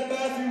it to that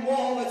bathroom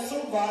wall that's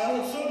so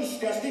vile, it's so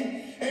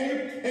disgusting,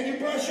 and you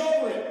brush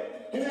over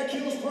it. And that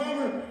Kilz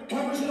Primer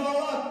covers it all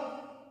up.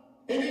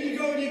 And then you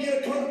go and you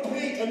get a coat of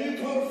paint, a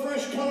new coat of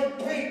fresh colored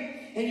paint,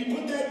 and you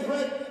put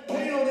that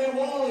paint on that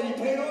wall and you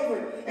paint over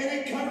it, and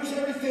it covers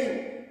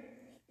everything.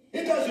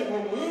 It doesn't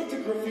remove the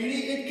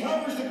graffiti, it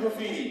covers the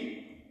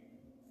graffiti.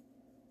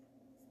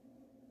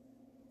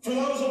 For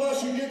those of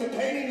us who did the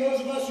painting, those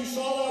of us who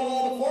saw that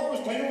wall before it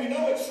was painted, we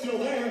know it's still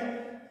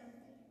there.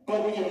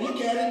 But when you look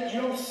at it,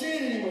 you don't see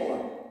it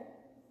anymore.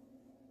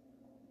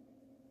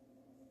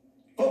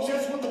 Folks,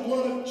 that's what the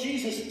blood of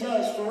Jesus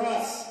does for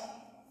us.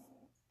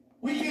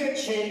 We can't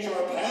change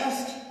our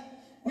past.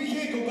 We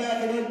can't go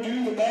back and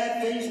undo the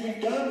bad things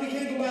we've done. We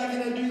can't go back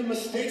and undo the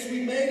mistakes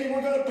we've made, and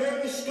we're going to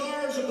bear the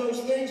scars of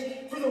those things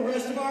for the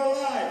rest of our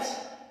lives.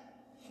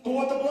 But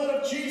what the blood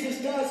of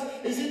Jesus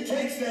does is it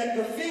takes that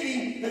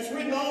graffiti that's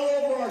written all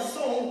over our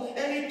soul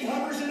and it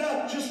covers it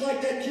up just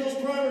like that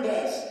Kilz Primer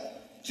does.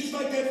 Just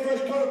like that fresh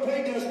coat of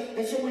paint does.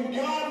 And so when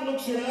God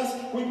looks at us,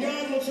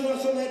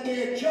 on that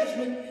day of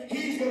judgment,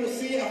 he's going to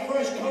see a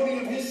fresh coating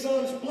of his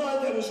son's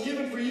blood that was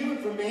given for you and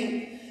for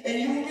me, and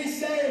you will be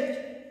saved.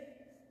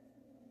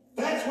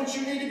 That's what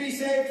you need to be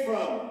saved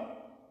from.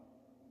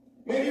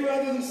 Maybe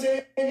rather than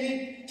saying you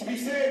need to be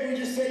saved, we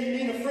just say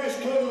you need a fresh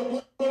coat of the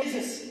blood of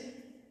Jesus.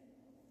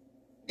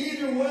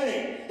 Either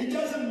way, it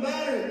doesn't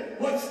matter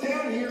what's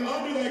down here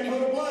under that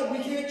coat of blood.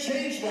 We can't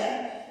change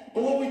that.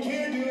 But what we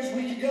can do is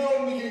we can go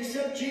and we can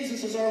accept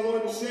Jesus as our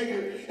Lord and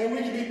Savior, and we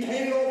can be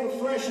painted over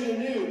fresh and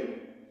anew.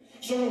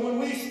 So that when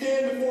we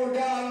stand before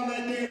God on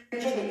that day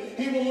of judgment,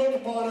 he will look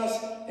upon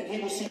us and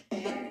he will see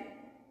nothing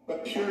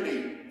but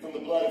purity from the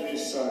blood of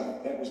his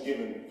Son that was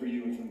given for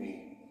you and for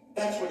me.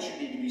 That's what you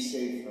need to be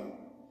saved from.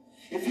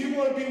 If you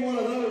want to be one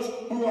of those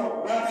who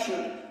are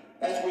raptured,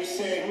 as we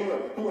say,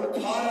 who are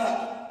caught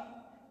up,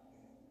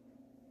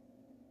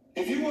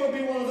 if you want to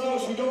be one of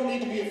those who don't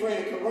need to be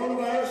afraid of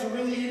coronavirus or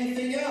really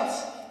anything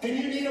else, then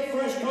you need a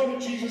fresh coat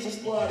of Jesus'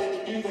 blood.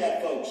 And to do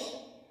that, folks,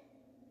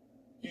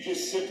 you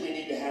just simply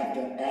need to have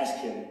to ask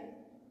him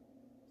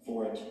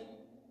for it.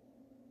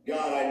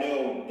 God, I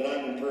know that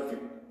I'm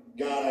imperfect.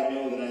 God, I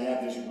know that I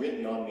have this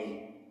written on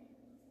me.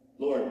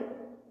 Lord,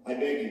 I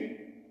beg you,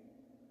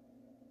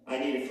 I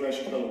need a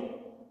fresh coat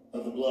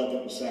of the blood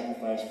that was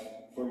sacrificed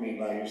for me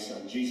by your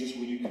Son. Jesus,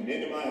 will you come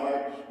into my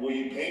heart? Will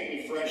you paint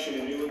me fresh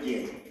and anew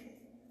again?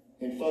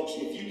 And folks,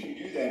 if you can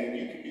do that, and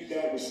you can do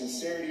that with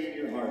sincerity in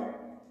your heart,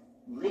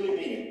 really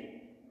mean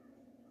it,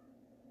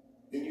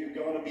 then you're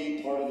going to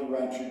be part of the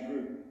raptured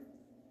group.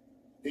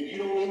 Then you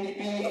don't need to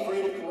be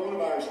afraid of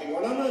coronavirus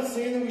anymore. And I'm not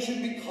saying that we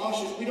should be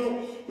cautious. We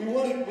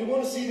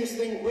want to see this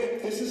thing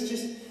whipped. This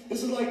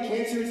is like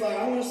cancer. It's like,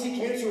 I want to see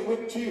cancer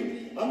whipped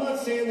too. I'm not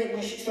saying that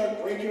we should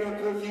start breaking our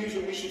curfews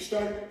or we should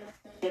start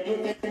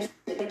doing things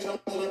that they tell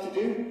us not to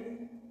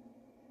do.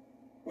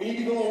 We need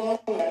to go along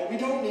with that. We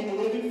don't need to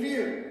live in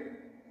fear.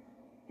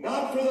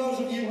 Not for those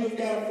of you who have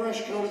got a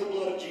fresh coat of the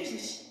blood of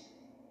Jesus.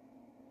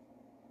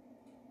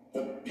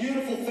 The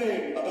beautiful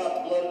thing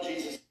about the blood of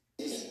Jesus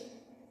is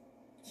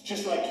it's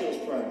just like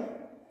Kilz Primer.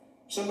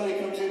 Somebody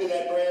comes into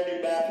that brand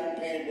new bathroom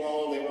painted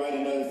wall and they write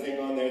another thing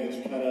on there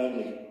that's kind of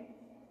ugly.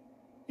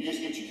 You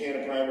just get your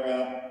can of primer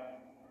out,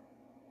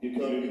 you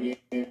coat it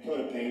again, coat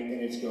of paint,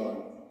 and it's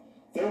gone.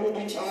 There will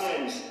be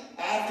times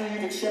after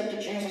you've accepted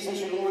Jesus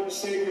as your Lord and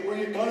Savior where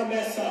you're going to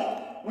mess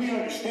up. We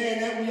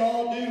understand that. We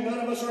all do. None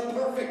of us are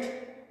perfect.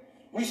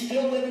 We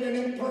still live in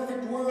an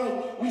imperfect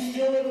world. We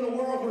still live in a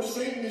world where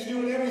Satan is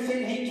doing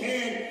everything he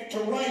can to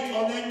write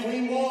on that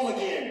clean wall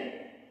again.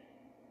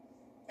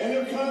 And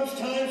there comes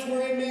times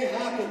where it may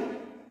happen.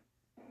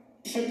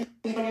 You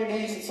simply on your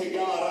knees and say,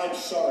 God, I'm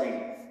sorry.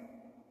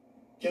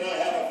 Can I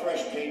have a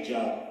fresh paint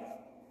job?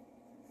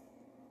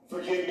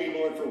 Forgive me,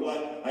 Lord, for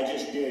what I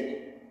just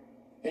did.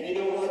 And you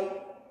know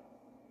what?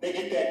 They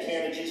get that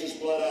can of Jesus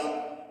blood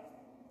out,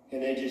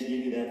 and they just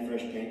give you that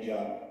fresh paint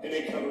job. And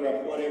they cover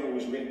up whatever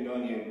was written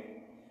on you.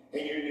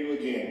 And you're new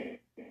again.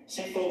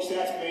 See, folks,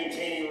 that's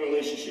maintaining a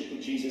relationship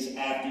with Jesus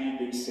after you've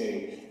been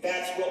saved.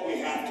 That's what we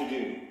have to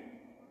do.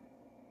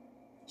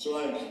 So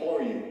I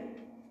implore you,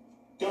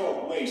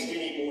 don't waste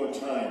any more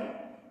time.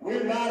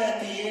 We're not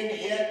at the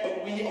end yet,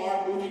 but we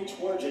are moving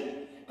towards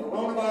it.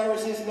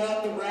 Coronavirus is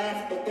not the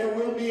wrath, but there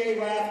will be a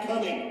wrath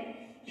coming.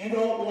 You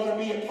don't want to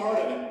be a part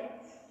of it.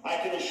 I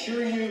can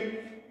assure you,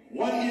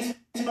 what is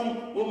to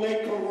come will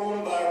make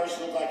coronavirus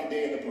look like a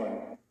day in the park.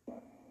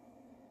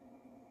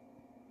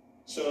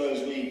 So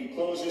as we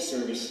close this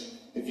service,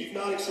 if you've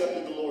not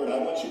accepted the Lord, I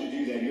want you to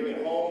do that. You're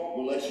at home,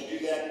 we'll let you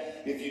do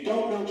that. If you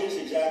don't know just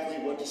exactly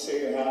what to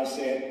say or how to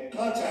say it,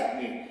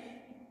 contact me.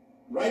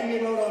 Write me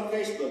a note on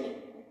Facebook.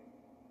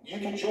 You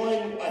can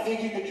join, I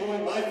think you can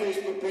join my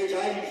Facebook page.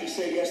 I usually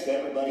say yes to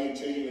everybody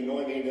until you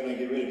annoy me and then I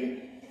get rid of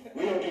you.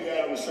 We don't do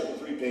that on the Circle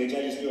 3 page.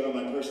 I just do it on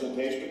my personal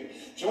page. But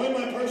join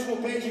my personal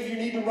page. If you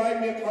need to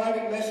write me a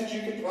private message, you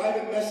can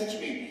private message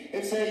me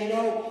and say, you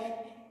know,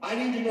 I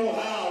need to know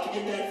how to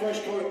get that fresh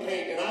coat of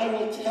paint, and I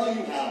will tell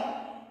you how.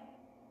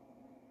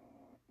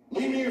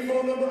 Leave me your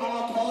phone number.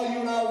 I'll call you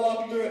and I'll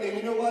walk you through it. And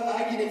you know what?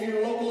 If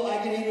you're local, I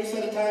can even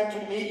set a time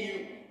to meet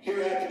you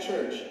here at the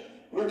church.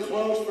 We're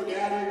closed for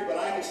gatherings, but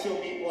I can still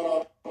meet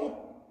one-on-one.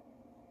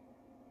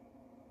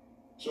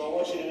 So I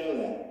want you to know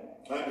that.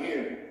 I'm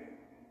here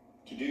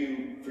to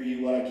do for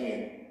you what I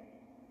can.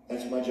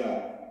 That's my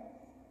job.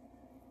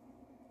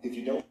 If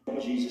you don't know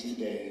Jesus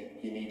today,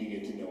 you need to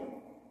get to know him.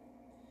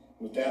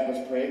 With that,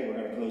 let's pray. We're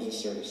going to close this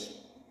service.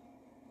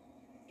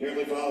 Dear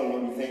Heavenly Father,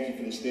 Lord, we thank you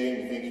for this day,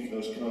 and we thank you for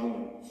those come.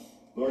 And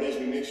Lord, as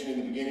we mentioned in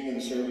the beginning of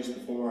the service,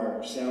 before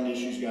our sound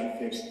issues got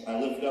fixed, I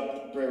lift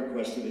up prayer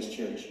requests to this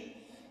church.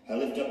 I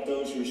lift up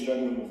those who are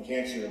struggling with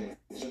cancer and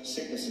with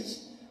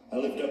sicknesses. I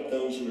lift up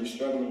those who are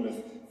struggling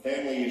with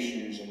family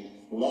issues and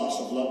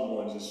loss of loved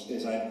ones,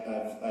 as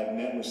I've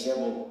met with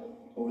several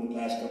over the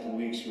past couple of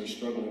weeks who are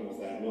struggling with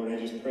that. Lord, I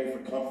just pray for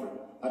comfort.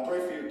 I pray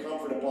for your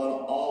comfort upon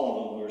all of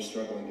them who are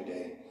struggling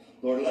today.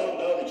 Lord, let them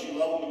know that you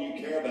love them and you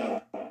care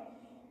about them.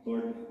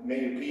 Lord,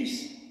 may your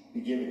peace be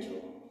given to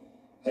them.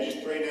 I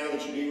just pray now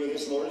that you be with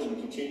us, Lord, as we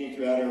continue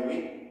throughout our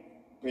week.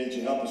 Pray that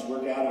you help us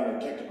work out our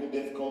technical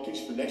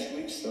difficulties for next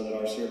week so that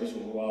our service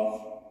will go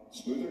off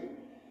smoother.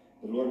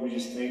 But Lord, we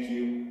just thank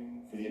you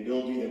for the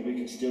ability that we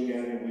can still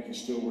gather and we can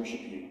still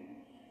worship you.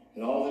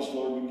 And all this,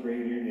 Lord, we pray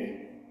in your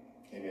name.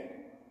 Amen.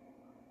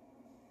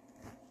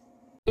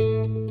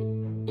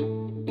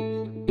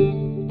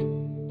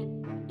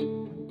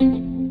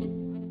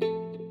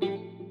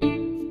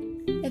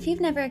 If you've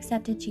never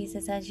accepted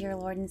Jesus as your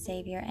Lord and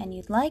Savior and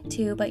you'd like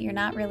to, but you're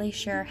not really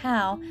sure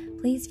how,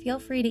 please feel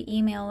free to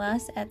email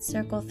us at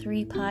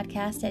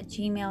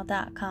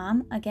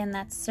circle3podcast@gmail.com. Again,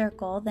 that's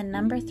circle,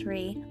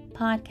 3,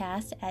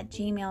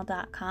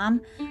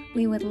 podcast@gmail.com.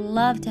 We would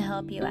love to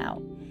help you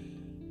out.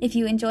 If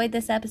you enjoyed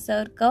this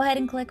episode, go ahead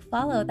and click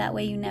follow. That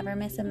way you never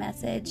miss a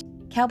message.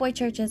 Cowboy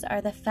churches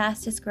are the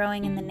fastest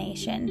growing in the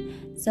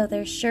nation, so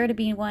there's sure to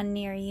be one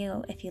near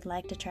you if you'd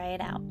like to try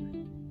it out.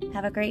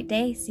 Have a great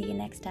day. See you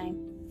next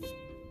time.